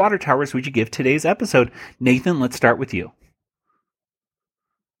 how many water towers would you give today's episode? Nathan, let's start with you.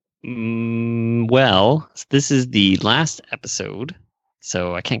 Well, this is the last episode,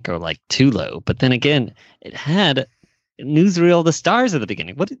 so I can't go like too low. But then again, it had newsreel the stars at the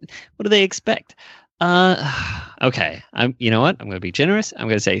beginning. What do they expect? Okay. You know what? I'm going to be generous. I'm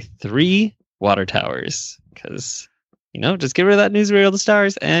going to say 3 water towers because, just get rid of that newsreel the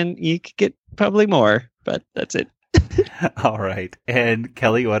stars and you could get probably more, but that's it. All right. And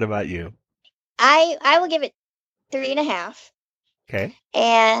Kelly, what about you? I will give it 3.5. Okay.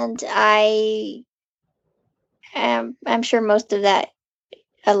 And I'm sure most of that,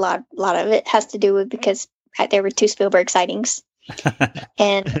 a lot of it has to do with because there were 2 Spielberg sightings.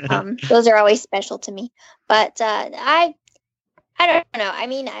 And those are always special to me. But I don't know. I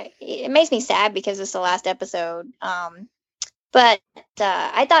mean, it makes me sad because it's the last episode. But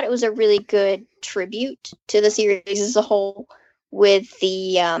I thought it was a really good tribute to the series as a whole with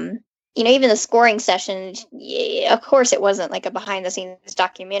the, even the scoring session. Of course, it wasn't like a behind-the-scenes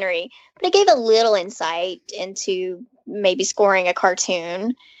documentary, but it gave a little insight into maybe scoring a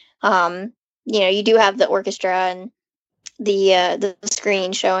cartoon. You do have the orchestra and the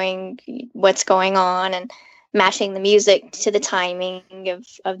screen showing what's going on and matching the music to the timing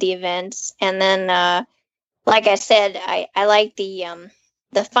of the events. And then, like I said, I like the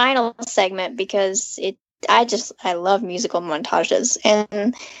final segment because I love musical montages,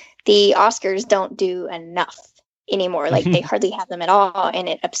 and the Oscars don't do enough anymore. Like they hardly have them at all, and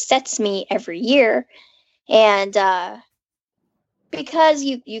it upsets me every year. And because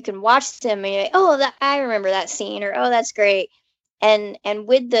you can watch them and you're like, oh, I remember that scene, or oh, that's great. And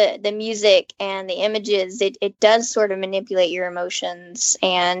with the music and the images, it does sort of manipulate your emotions.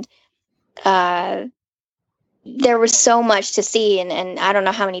 And there was so much to see, and I don't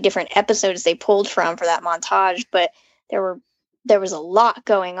know how many different episodes they pulled from for that montage, but there was a lot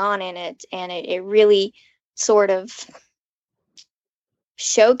going on in it, and it really sort of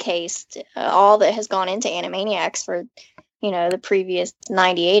showcased all that has gone into Animaniacs for the previous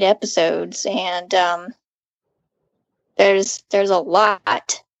 98 episodes, and there's a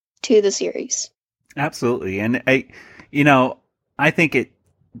lot to the series. Absolutely. And I think it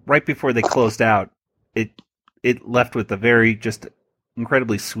right before they closed out, it left with a very just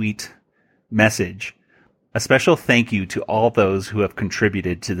incredibly sweet message. A special thank you to all those who have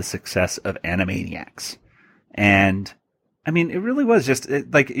contributed to the success of Animaniacs. And I mean, it really was just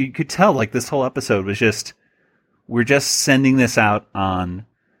like you could tell, like this whole episode was just, we're just sending this out on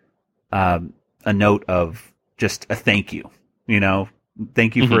a note of just a thank you,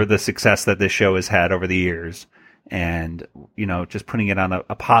 thank you for the success that this show has had over the years. And, just putting it on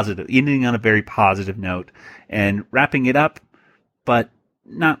a positive, ending on a very positive note and wrapping it up, but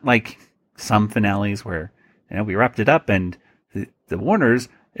not like some finales where, we wrapped it up and the Warners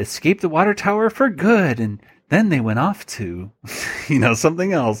escaped the water tower for good. And then they went off to,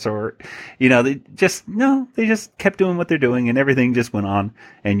 something else, or, they just kept doing what they're doing, and everything just went on,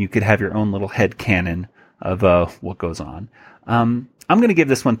 and you could have your own little head canon of what goes on. I'm going to give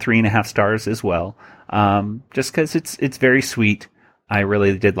this one 3.5 stars as well, just because it's very sweet. I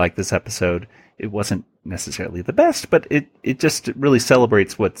really did like this episode. It wasn't necessarily the best, but it just really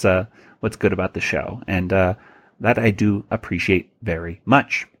celebrates what's good about the show, and that I do appreciate very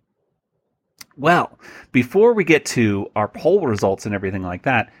much. Well, before we get to our poll results and everything like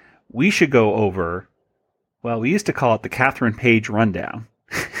that, we should go over, well, we used to call it the Catherine Page Rundown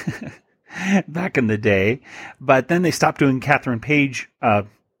back in the day, but then they stopped doing Catherine Page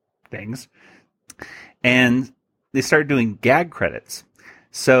things, and they started doing gag credits.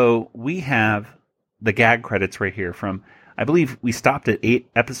 So we have the gag credits right here from, I believe we stopped at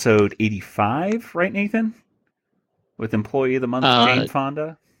episode 85, right, Nathan? With Employee of the Month, Jane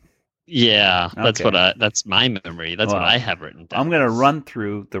Fonda? Yeah, that's Okay. that's my memory. That's what I have written down. I'm going to run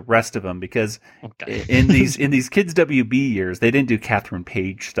through the rest of them because in these Kids WB years, they didn't do Catherine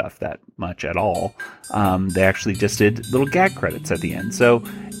Page stuff that much at all. They actually just did little gag credits at the end. So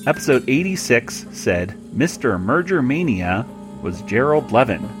episode 86 said, Mr. Merger Mania was Gerald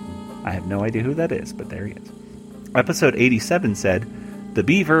Levin. I have no idea who that is, but there he is. Episode 87 said, The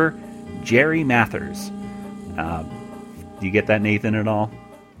Beaver, Jerry Mathers. Do you get that, Nathan, at all?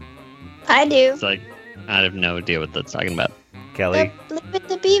 I do. It's like, I have no idea what that's talking about. Kelly? Leave it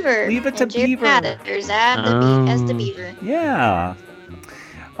to Beaver. Leave it to Beaver. Matters as the Beaver. Yeah.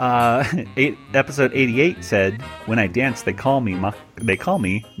 Episode 88 said, When I dance, they call me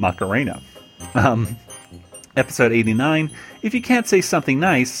Macarena. Episode 89, If you can't say something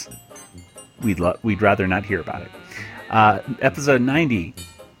nice, we'd rather not hear about it. Episode 90,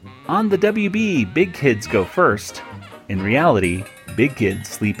 On the WB, big kids go first. In reality, big kids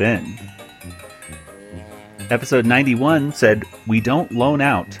sleep in. Episode 91 said, We don't loan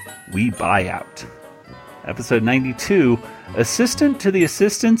out, we buy out. Episode 92, Assistant to the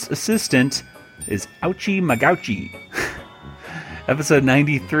assistant's assistant is Ouchie Magouchie. Episode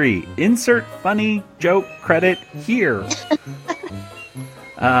 93, Insert funny joke credit here.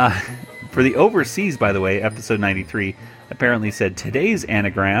 For the overseas, by the way, episode 93 apparently said, Today's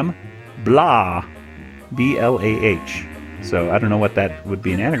anagram, blah, B-L-A-H. So I don't know what that would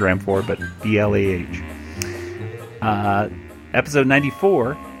be an anagram for, but B-L-A-H. Episode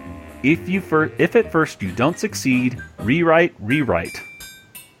 94, if at first you don't succeed, rewrite.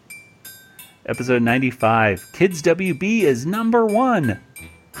 Episode 95, Kids WB is number 1.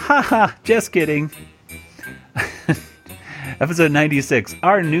 Haha, just kidding. Episode 96,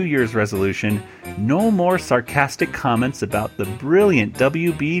 our New Year's resolution, no more sarcastic comments about the brilliant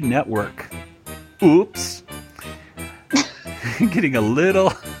WB network. Oops. Getting a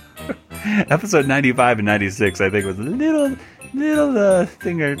little... Episode 95 and 96, I think, was a little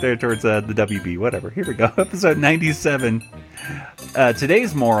thing right there towards the WB. Whatever. Here we go. Episode 97.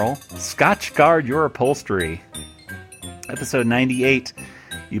 Today's moral, Scotch guard your upholstery. Episode 98.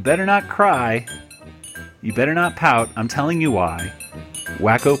 You better not cry. You better not pout. I'm telling you why.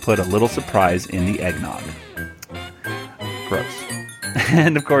 Wacko put a little surprise in the eggnog. Gross.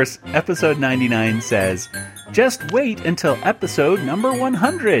 And of course, episode 99 says, just wait until episode number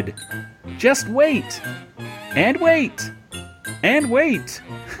 100. Just wait. And wait. And wait.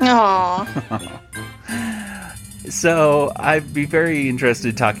 Aww. So I'd be very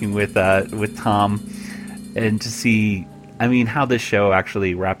interested talking with Tom and to see, I mean, how this show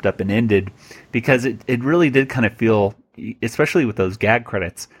actually wrapped up and ended, because it really did kind of feel, especially with those gag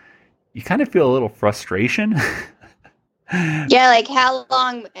credits, you kind of feel a little frustration. Yeah, like how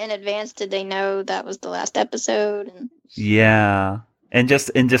long in advance did they know that was the last episode? Yeah. And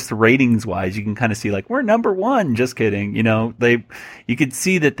just ratings wise, you can kind of see like, we're number one. Just kidding. You know, you could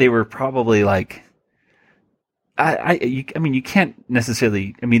see that they were probably like, I mean, you can't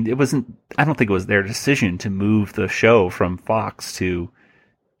necessarily, I mean, I don't think it was their decision to move the show from Fox to,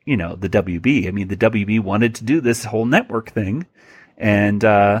 you know, the WB. I mean, the WB wanted to do this whole network thing. And,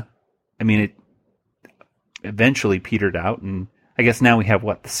 I mean, it eventually petered out. And I guess now we have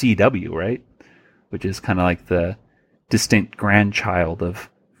the CW, right? Which is kind of like the distinct grandchild of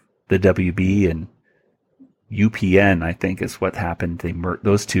the WB, and UPN, I think, is what happened.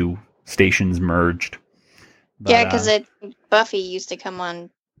 Those two stations merged. But, yeah, because Buffy used to come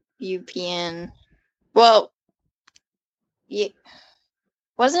on UPN. Well, yeah,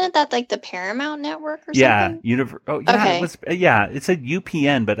 wasn't it that like the Paramount Network or something? Okay. It said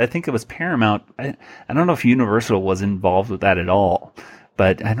UPN, but I think it was Paramount. I don't know if Universal was involved with that at all,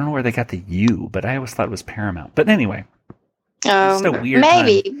 but I don't know where they got the U, but I always thought it was Paramount. But anyway. It's a weird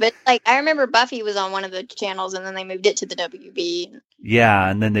maybe, time. But like I remember Buffy was on one of the channels, and then they moved it to the WB. Yeah,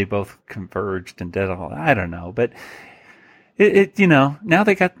 and then they both converged and did all. I don't know, but it you know, now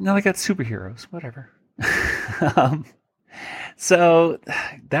they got superheroes, whatever. So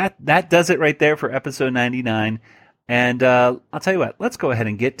that does it right there for episode 99. And I'll tell you what, let's go ahead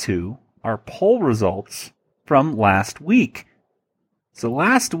and get to our poll results from last week. So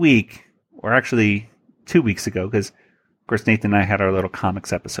last week, or actually 2 weeks ago, because of course Nathan and I had our little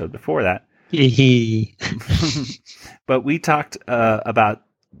comics episode before that. But we talked about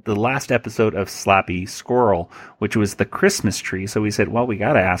the last episode of Slappy Squirrel, which was the Christmas tree. So we said, well, we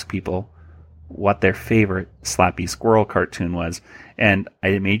got to ask people what their favorite Slappy Squirrel cartoon was. And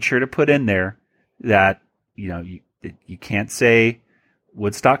I made sure to put in there that, you know, you can't say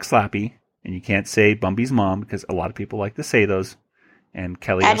Woodstock Slappy, and you can't say Bumby's Mom, because a lot of people like to say those. And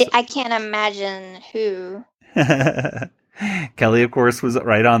Kelly... I can't imagine who. Kelly, of course, was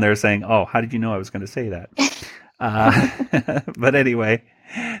right on there saying, oh, how did you know I was going to say that? But anyway,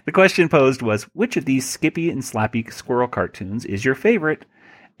 the question posed was, which of these Skippy and Slappy Squirrel cartoons is your favorite?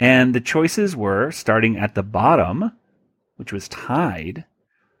 And the choices were, starting at the bottom, which was tied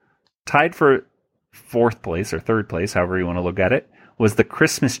for fourth place or third place, however you want to look at it, was the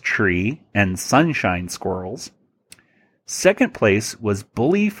Christmas Tree and Sunshine Squirrels. Second place was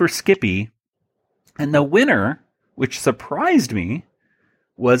Bully for Skippy. And the winner, which surprised me,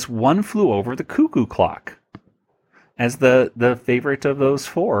 was One Flew Over the Cuckoo Clock as the favorite of those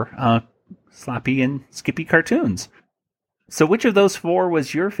four Slappy and Skippy cartoons. So which of those four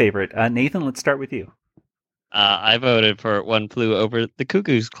was your favorite? Nathan, let's start with you. I voted for One Flew Over the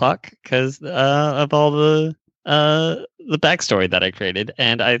Cuckoo's Clock because of all the backstory that I created,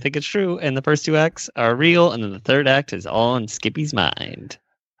 and I think it's true. And the first two acts are real, and then the third act is all in Skippy's mind.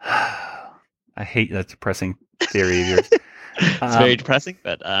 I hate that depressing theory of yours. It's very depressing,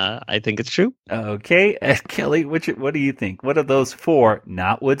 but I think it's true. Okay, Kelly, what do you think? What of those four,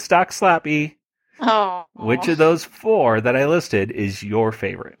 not Woodstock Slappy, which of those four that I listed is your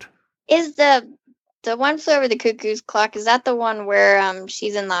favorite? Is the One Flew Over the Cuckoo's Clock, is that the one where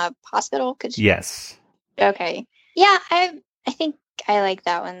she's in the hospital? Yes. Okay. Yeah, I think I like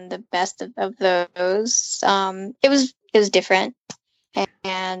that one the best of those. It was different,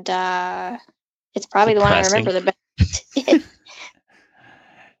 and it's probably the one I remember the best.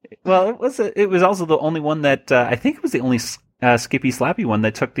 Well, it was also the only one that I think it was the only Skippy Slappy one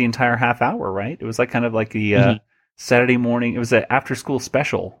that took the entire half hour, right? It was like kind of like the Saturday morning. It was an after school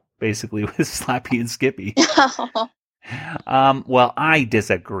special, basically, with Slappy and Skippy. Well, I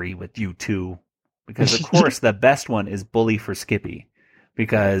disagree with you two, because of course the best one is Bully for Skippy,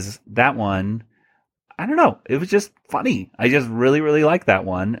 because that one, I don't know, it was just funny. I just really, really liked that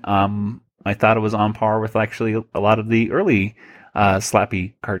one. I thought it was on par with actually a lot of the early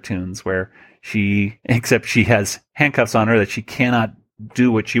Slappy cartoons, where except she has handcuffs on her that she cannot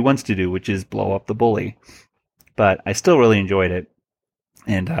do what she wants to do, which is blow up the bully. But I still really enjoyed it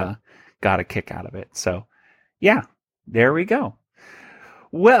and got a kick out of it. So yeah, there we go.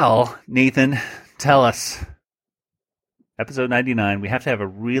 Well, Nathan, tell us, episode 99, we have to have a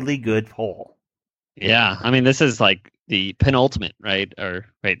really good poll. Yeah, I mean, this is like the penultimate, right? Or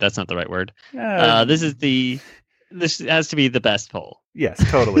wait, that's not the right word. This has to be the best poll. Yes,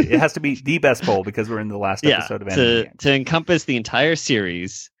 totally. It has to be the best poll because we're in the last episode of Animaniacs. To encompass the entire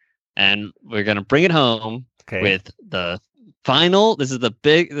series, and we're gonna bring it home with the final. This is the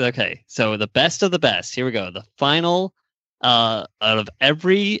big. Okay, so the best of the best. Here we go. The final out of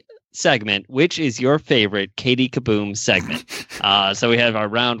every segment. Which is your favorite Katie Kaboom segment? So we have our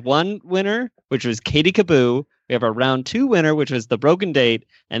round 1 winner, which was Katie Kaboo. We have our round 2 winner, which was the Broken Date,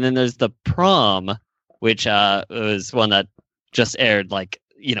 and then there's the Prom, which was one that just aired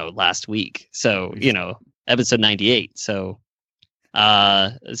last week. So, episode 98. So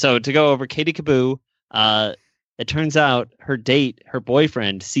to go over Katie Kaboo, it turns out her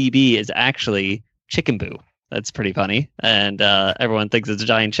boyfriend, CB, is actually Chicken Boo. That's pretty funny. And everyone thinks it's a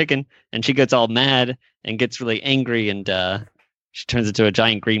giant chicken, and she gets all mad and gets really angry, and she turns into a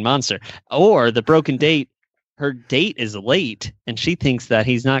giant green monster. Or the Broken Date, her date is late and she thinks that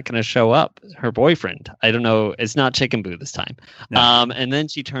he's not going to show up, her boyfriend. I don't know. It's not Chicken Boo this time. No. And then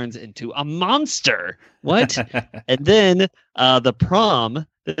she turns into a monster. What? And then the Prom.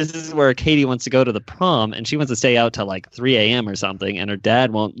 This is where Katie wants to go to the prom, and she wants to stay out till 3 a.m. or something, and her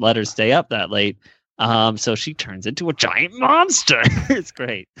dad won't let her stay up that late. So she turns into a giant monster. It's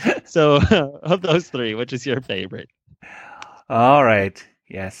great. So of those 3, which is your favorite? All right.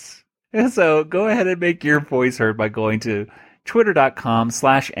 Yes. So go ahead and make your voice heard by going to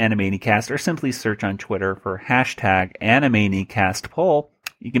twitter.com/Animaniacast or simply search on Twitter for #AnimaniacastPoll.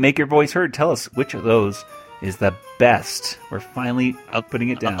 You can make your voice heard. Tell us which of those is the best. We're finally putting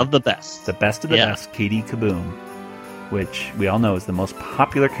it down. Of the best. The best of the best, Katie Kaboom, which we all know is the most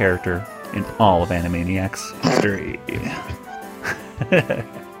popular character in all of Animaniacs history.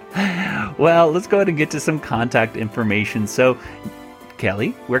 Well, let's go ahead and get to some contact information. So,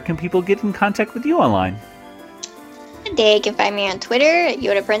 Kelly, where can people get in contact with you online? They can find me on Twitter at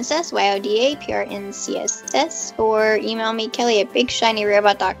YodaPrincess, YODAPRNCSS, or email me, Kelly, at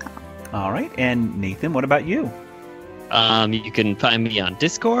BigShinyRobot.com. All right. And Nathan, what about you? You can find me on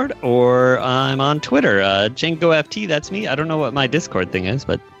Discord, or I'm on Twitter. JangoFT, that's me. I don't know what my Discord thing is,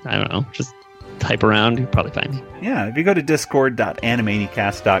 but I don't know. Just type around. You'll probably find me. Yeah, if you go to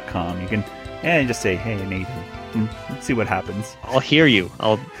discord.animaniacast.com, you can just say, hey, Nathan, and see what happens. I'll hear you.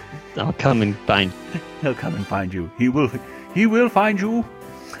 I'll come and find you. He'll come and find you. He will find you.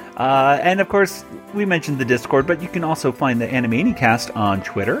 And of course, we mentioned the Discord, but you can also find the Animaniacast on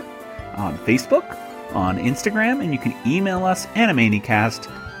Twitter, on Facebook, on Instagram, and you can email us,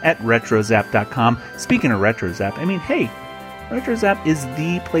 animaniacast@retrozap.com. Speaking of RetroZap, hey, RetroZap is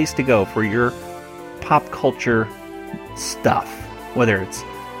the place to go for your pop culture stuff, whether it's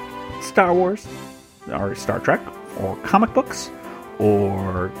Star Wars, or Star Trek, or comic books,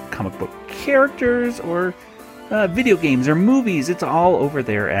 or comic book characters, or video games or movies. It's all over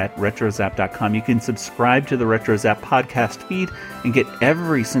there at retrozap.com. You can subscribe to the RetroZap podcast feed and get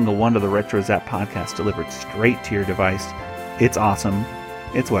every single one of the RetroZap podcasts delivered straight to your device. It's awesome.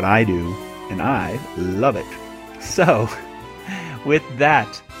 It's what I do, and I love it. So, with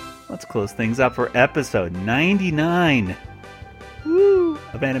that, let's close things up for episode 99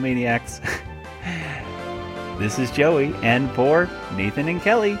 of Animaniacs. This is Joey, and for Nathan and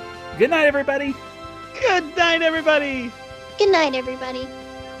Kelly, good night, everybody. Good night, everybody. Good night, everybody.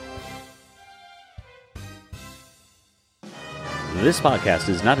 This podcast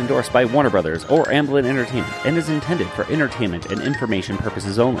is not endorsed by Warner Brothers or Amblin Entertainment and is intended for entertainment and information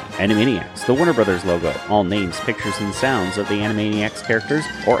purposes only. Animaniacs, the Warner Brothers logo, all names, pictures, and sounds of the Animaniacs characters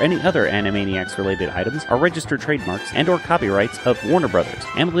or any other Animaniacs-related items are registered trademarks and or copyrights of Warner Brothers,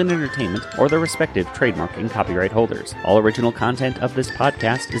 Amblin Entertainment, or their respective trademark and copyright holders. All original content of this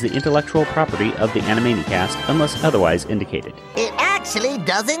podcast is the intellectual property of the Animaniacast unless otherwise indicated. It actually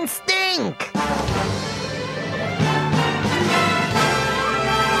doesn't stink!